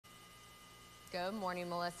Good morning,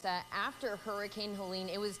 Melissa. After Hurricane Helene,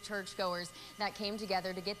 it was churchgoers that came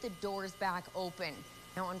together to get the doors back open.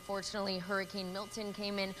 Now, unfortunately, Hurricane Milton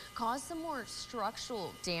came in, caused some more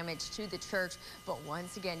structural damage to the church. But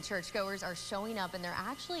once again, churchgoers are showing up and they're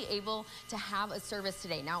actually able to have a service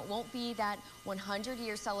today. Now, it won't be that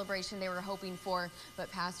 100-year celebration they were hoping for, but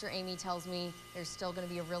Pastor Emigh tells me there's still going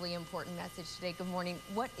to be a really important message today. Good morning.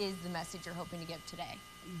 What is the message you're hoping to give today?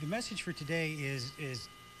 The message for today is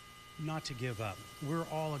not to give up. We're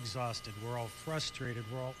all exhausted. We're all frustrated.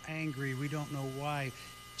 We're all angry. We don't know why.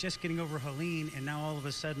 Just getting over Helene, and now all of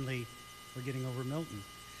a sudden we're getting over Milton.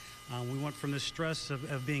 We went from the stress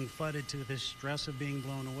of being flooded to the stress of being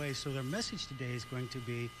blown away. So the message today is going to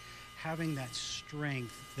be having that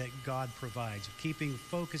strength that God provides. Keeping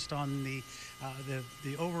focused on the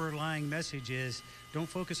overlying message is don't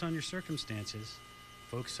focus on your circumstances.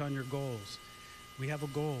 Focus on your goals. We have a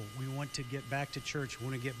goal. We want to get back to church. We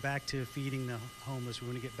want to get back to feeding the homeless. We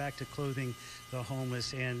want to get back to clothing the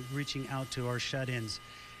homeless and reaching out to our shut-ins.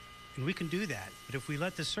 And we can do that. But if we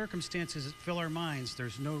let the circumstances fill our minds,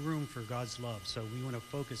 there's no room for God's love. So we want to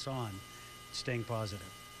focus on staying positive.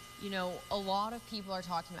 You know, a lot of people are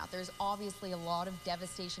talking about there's obviously a lot of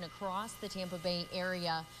devastation across the Tampa Bay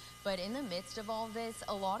area. But in the midst of all this,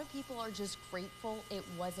 a lot of people are just grateful it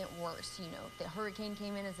wasn't worse. You know, the hurricane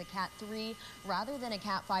came in as a Cat 3 rather than a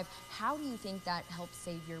Cat 5. How do you think that helped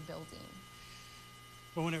save your building?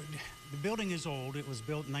 Well, the building is old. It was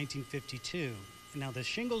built in 1952. Now, the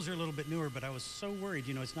shingles are a little bit newer, but I was so worried,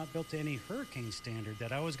 you know, it's not built to any hurricane standard,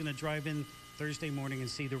 that I was going to drive in Thursday morning and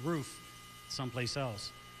see the roof someplace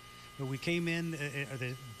else. But we came in,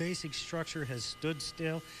 the basic structure has stood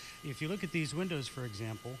still. If you look at these windows, for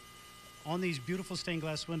example, on these beautiful stained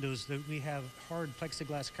glass windows, we have hard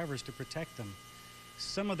plexiglass covers to protect them.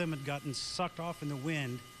 Some of them had gotten sucked off in the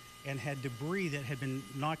wind and had debris that had been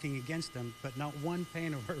knocking against them, but not one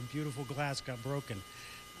pane of our beautiful glass got broken.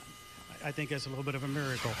 I think that's a little bit of a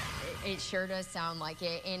miracle. It sure does sound like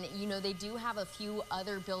it. And, you know, they do have a few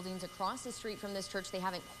other buildings across the street from this church they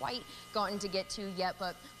haven't quite gotten to get to yet,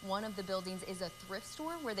 but one of the buildings is a thrift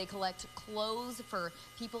store where they collect clothes for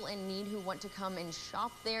people in need who want to come and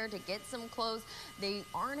shop there to get some clothes. They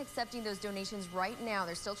aren't accepting those donations right now.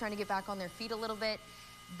 They're still trying to get back on their feet a little bit,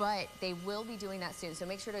 but they will be doing that soon. So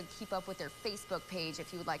make sure to keep up with their Facebook page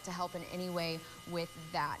if you would like to help in any way with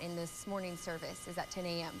that. And this morning's service is at 10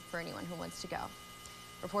 a.m. for anyone who wants to go.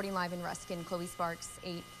 Reporting live in Ruskin, Chloe Sparks,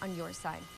 8 on your side.